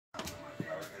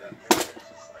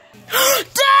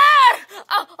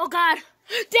God.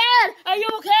 Dad, are you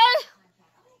okay?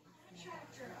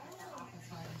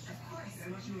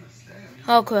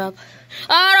 Oh, crap.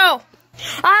 Otto!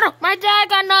 Otto, my dad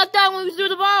got knocked out when we threw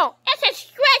the ball. It's a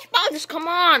stretch ball. Just come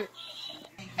on.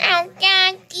 Oh,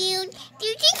 God, dude. Do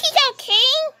you think he's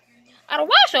okay? Otto,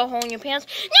 wash a hole in your pants.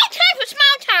 No time for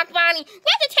small talk, Bonnie. We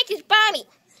have to take his body.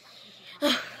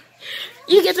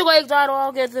 You get the legs, Otto.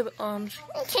 I'll get the arms.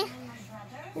 Okay.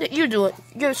 You do it.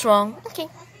 You're strong. Okay.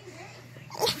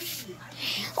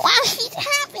 Wow, he's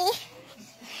happy.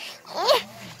 Wow.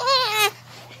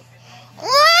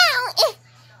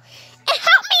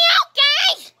 Help me out,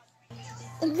 guys.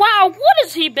 Wow, what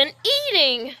has he been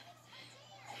eating?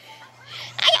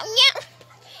 I don't know.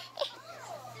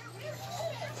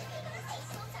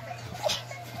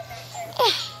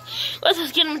 Let's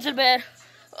just get him into bed.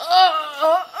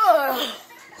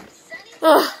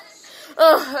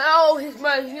 Oh,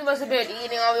 he must have been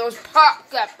eating all those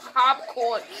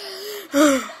popcorn.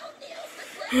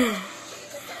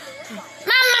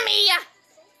 Mamma mia!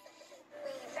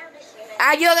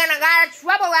 Are you gonna get in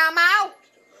trouble, Elmo?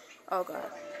 Oh, God.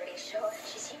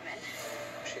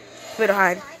 Better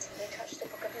hide.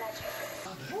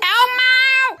 Elmo!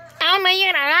 Elmo, you're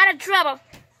in a lot of trouble.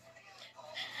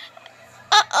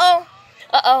 Uh-oh.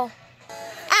 Uh-oh.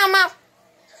 Elmo,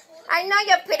 I know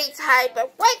you're pretty tired,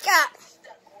 but wake up.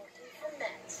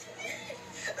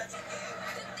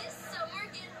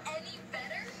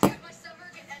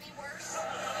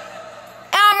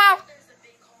 Elmo.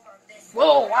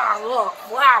 Whoa, wow, look,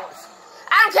 flowers.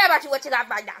 I don't care about what you got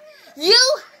right now. You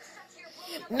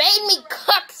made me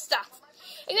cook stuff,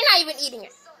 and you're not even eating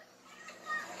it.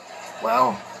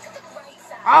 Well,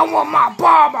 I want my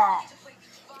baba.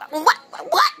 What?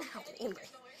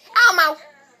 Elmo,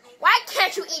 why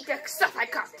can't you eat the stuff I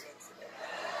cooked?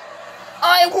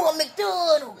 I want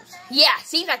McDonald's. Yeah,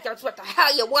 seems like that's what the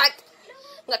hell you want.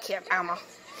 Look here, Elmo.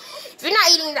 If you're not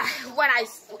eating what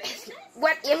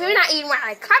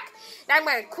I cook, then I'm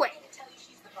gonna quit.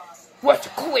 What's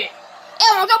quit?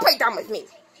 Elmo, don't play dumb with me.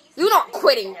 You're not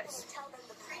quitting this.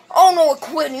 Oh no, what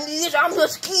quitting is? I'm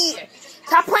just scared.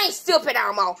 Stop playing stupid,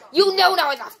 Elmo. You know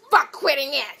what the fuck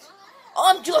quitting is.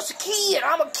 I'm just a kid.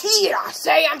 I'm a kid. I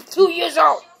say I'm 2 years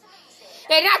old.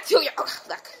 And not 2 years. Oh,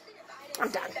 look, I'm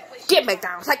done. Get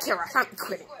McDonald's. I care less. I'm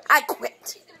quitting. I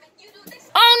quit.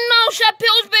 Oh no, Chef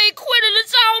Pillsbury quitted.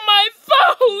 It's all my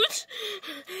fault.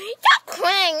 Stop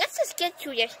crying. Let's just get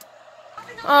to this.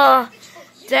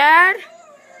 Dad?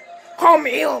 Call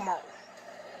me Elmo.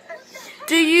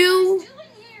 Do you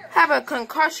have a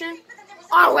concussion?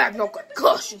 I don't have no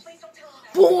concussion.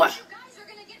 Boy.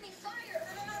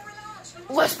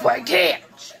 Let's play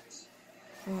catch.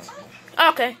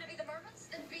 Okay.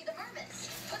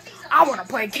 I want to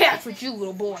play catch with you,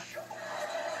 little boy.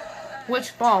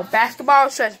 Which ball? Basketball or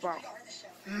stress ball?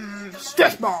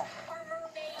 Stress ball.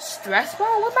 Stress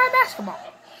ball? What about basketball?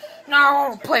 No, I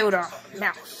want to play with a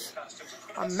mouse.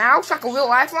 A mouse? Like a real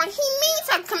life one? He means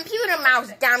a computer mouse,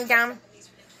 dumb.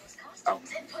 Oh.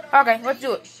 Okay, let's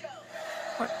do it.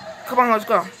 Come on, let's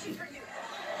go.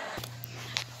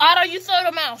 Otto, you throw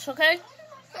the mouse, okay?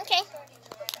 Okay.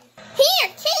 Here,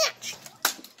 catch.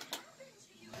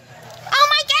 Oh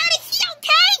my God, is he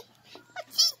okay?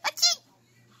 Let's see.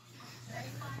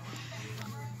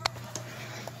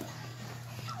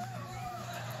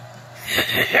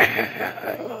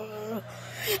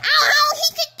 Oh,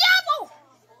 he's the devil.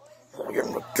 I am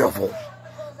the devil.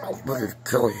 I'll better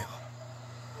kill you.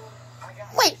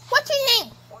 Wait, what's your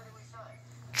name?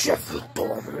 Jeffrey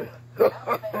Dahmer.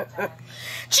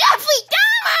 Jeffrey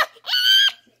Dahmer!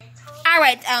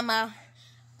 Alright,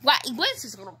 what is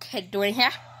this little kid doing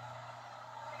here?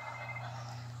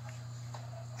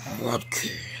 What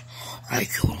kid? I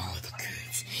killed all the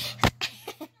kids.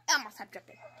 Elmo, stop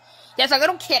jumping. There's a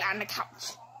little kid on the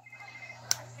couch.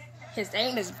 His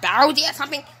name is Bowdy or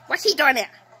something. What's he doing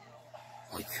there?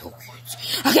 I kill kids.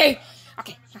 Okay.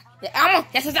 Elmo,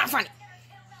 this is not funny.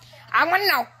 I want to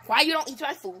know why you don't eat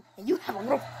my food and you have a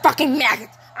little fucking maggot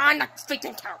on the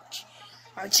freaking couch.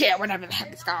 Or chair, whatever the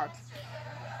heck it's called.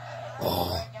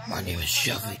 Oh, my name is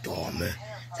Jeffrey Dahmer.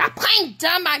 Stop playing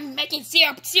dumb. I'm making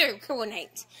serial killer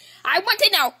names. I want to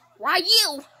know why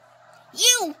you,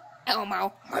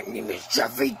 Elmo. My name is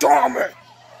Jeffrey Dahmer.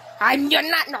 You're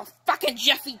not no fucking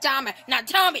Jeffrey Dahmer. Now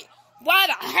tell me, why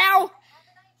the hell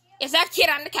is that kid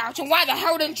on the couch and why the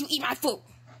hell didn't you eat my food?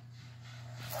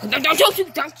 Don't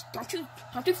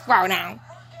you throw now.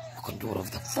 I can do whatever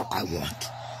the fuck I want.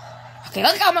 Okay,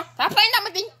 let's go, Elmo. Stop playing dumb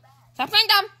with me. Stop playing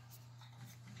dumb.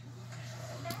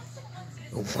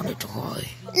 You want to die?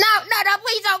 No,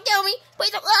 please don't kill me.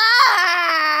 Please don't.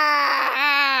 Ah!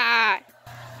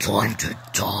 Time to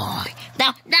die.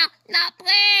 No.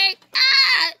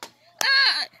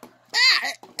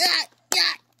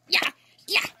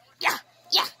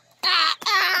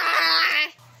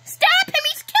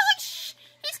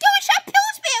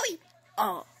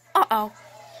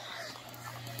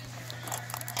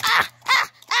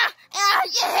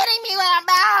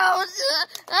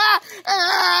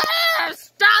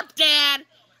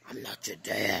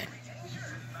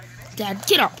 Dad,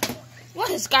 get up. What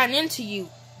has gotten into you?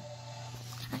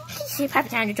 See if I have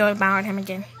time to throw the ball at him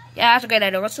again. Yeah, that's a good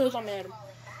idea. Let's throw something at him.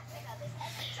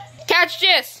 Catch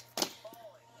this!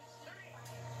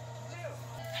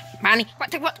 Bonnie,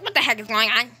 what the heck is going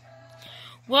on?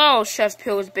 Whoa, Chef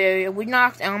Pillsbury. We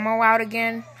knocked Elmo out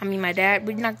again. I mean, my dad.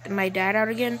 We knocked my dad out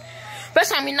again.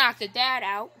 First time we knocked the dad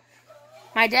out.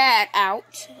 My dad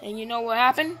out. And you know what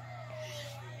happened?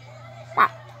 Wow.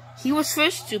 He was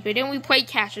first stupid. Then we played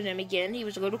catch with him again. He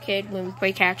was a little kid when we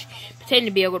played catch. Pretending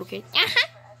to be a little kid.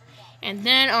 And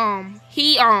then,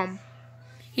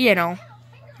 you know,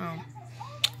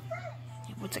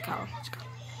 what's it called?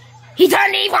 He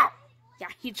turned evil! Yeah,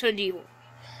 he turned evil.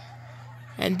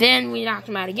 And then we knocked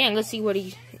him out again. Let's see what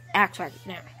he acts like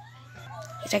now.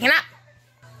 He's taking up.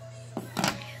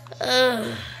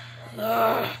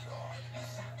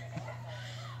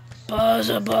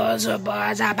 Buzzer, buzzer,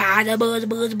 buzzer, buzzer, buzzer,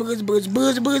 buzzer, buzzer,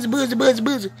 buzzer, buzzer, buzzer, buzzer,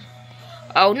 buzzer.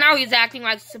 Oh, now he's acting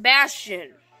like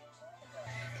Sebastian.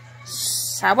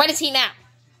 So what is he now?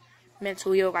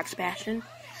 Mentally ill like Sebastian.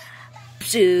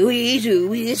 Zooey,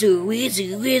 zooey, zooey,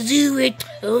 zooey, zooey.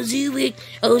 Oh, zooey,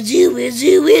 oh, zooey,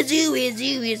 zooey, zooey,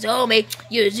 zooey. Show me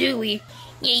your zooey.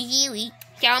 Yeah, zooey.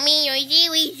 Show me your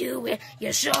zooey, zooey.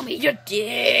 You show me your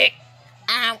dick.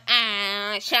 Ow,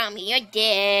 ow, show me your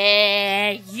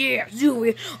dick. Yeah,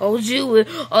 zooey, oh, zooey,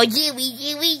 oh, zooey,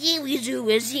 zooey, zooey,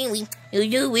 zooey, zooey. Oh,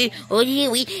 zooey, oh,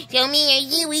 zooey. Show me your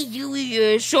zooey, zooey,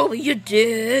 yeah, show me your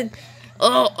dick.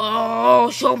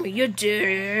 Oh, show me your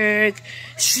dick.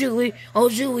 Zooey, oh,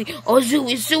 Zooey,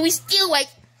 Zooey, still like.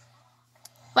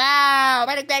 Wow,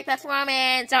 better great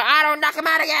performance, so I don't knock him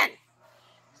out again.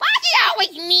 Why is it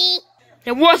always me?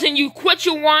 It wasn't you. Quit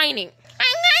your whining. I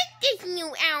like this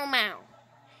new Elmo.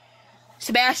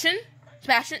 Sebastian,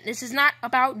 this is not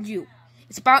about you.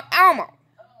 It's about Elmo.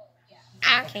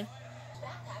 Okay.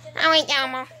 I like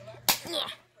Elmo.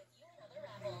 Ugh.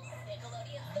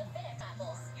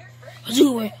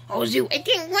 Zooey, oh, Zooey. It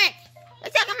didn't work.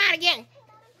 Let's knock him out again.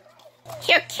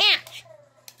 Here, catch.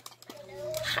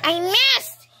 I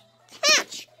missed.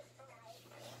 Catch.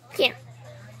 Here.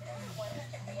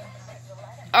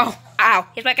 Oh, ow.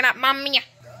 He's waking up, Mamma Mia.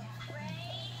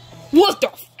 What the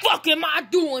fuck am I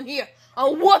doing here?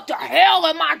 Oh, what the hell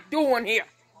am I doing here?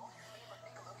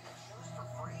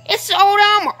 It's old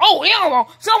Elmo. Oh, Elmo.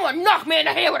 Someone knocked me in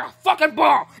the head with a fucking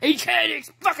ball. He can't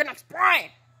fucking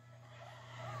explain.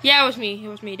 Yeah, it was me. It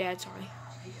was me, Dad. Sorry.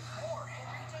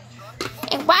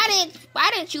 And why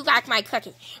didn't you like my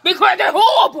cookies? Because they're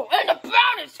horrible and the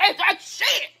brownies taste like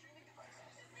shit.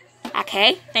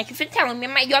 Okay, thank you for telling me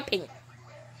your opinion.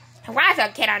 And why is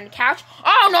that kid on the couch?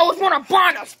 Oh no, it's one of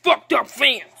Bonner's fucked up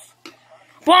fans.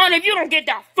 Bonner, if you don't get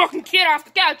that fucking kid off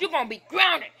the couch, you're gonna be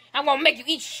grounded. I'm gonna make you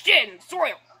eat shit in the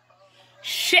soil.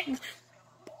 Shit.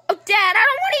 Oh, Dad, I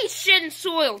don't want to eat shit in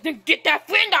soil. Then get that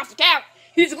friend off the couch.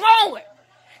 He's lonely.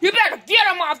 You better get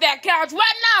him off that couch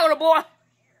right now, little boy.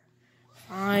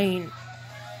 Fine.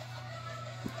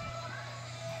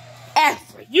 As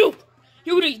for you,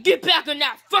 you need to get back in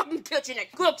that fucking kitchen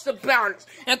and cook some brownies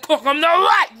and cook them the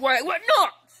right way with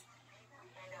nuts.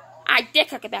 I did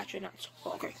cook about your nuts.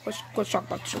 Okay, let's talk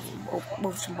about some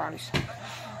brownies.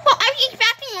 Well, everything's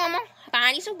back to normal.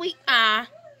 Bonnie's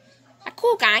a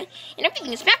cool guy, and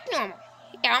everything's back to normal.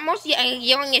 Yeah, almost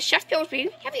yelling at Chef Pillsbury.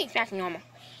 Everything's back to normal.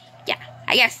 Yeah,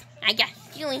 I guess.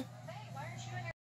 Julie.